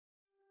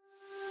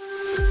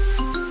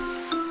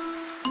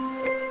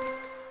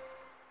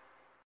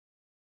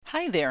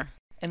Hi there,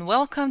 and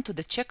welcome to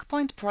the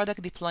Checkpoint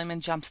Product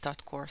Deployment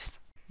Jumpstart course.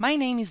 My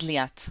name is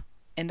Liat,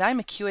 and I'm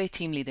a QA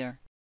team leader.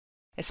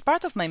 As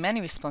part of my many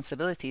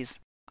responsibilities,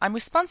 I'm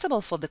responsible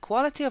for the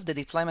quality of the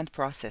deployment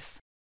process.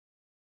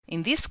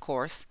 In this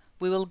course,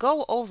 we will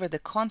go over the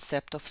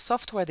concept of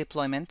software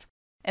deployment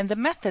and the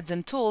methods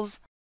and tools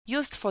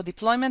used for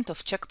deployment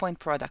of Checkpoint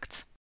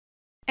products.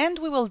 And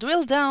we will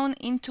drill down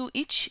into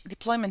each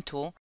deployment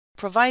tool,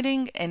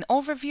 providing an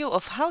overview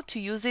of how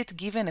to use it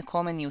given a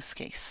common use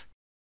case.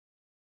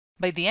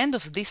 By the end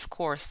of this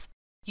course,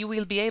 you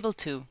will be able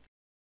to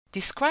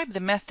describe the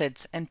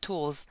methods and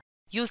tools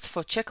used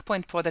for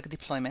Checkpoint product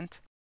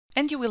deployment,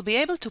 and you will be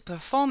able to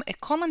perform a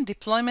common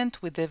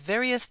deployment with the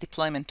various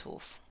deployment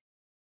tools.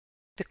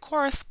 The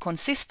course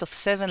consists of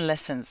 7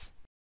 lessons.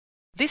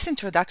 This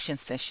introduction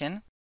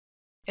session,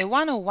 a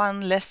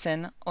 101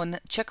 lesson on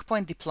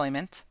Checkpoint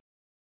deployment.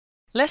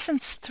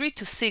 Lessons 3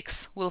 to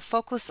 6 will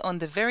focus on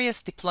the various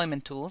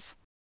deployment tools,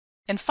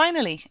 and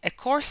finally, a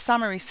course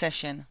summary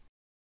session.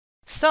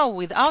 So,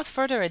 without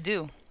further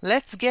ado,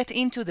 let's get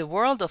into the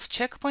world of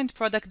Checkpoint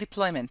product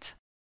deployment.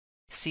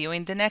 See you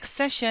in the next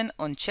session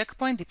on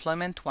Checkpoint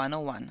Deployment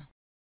 101.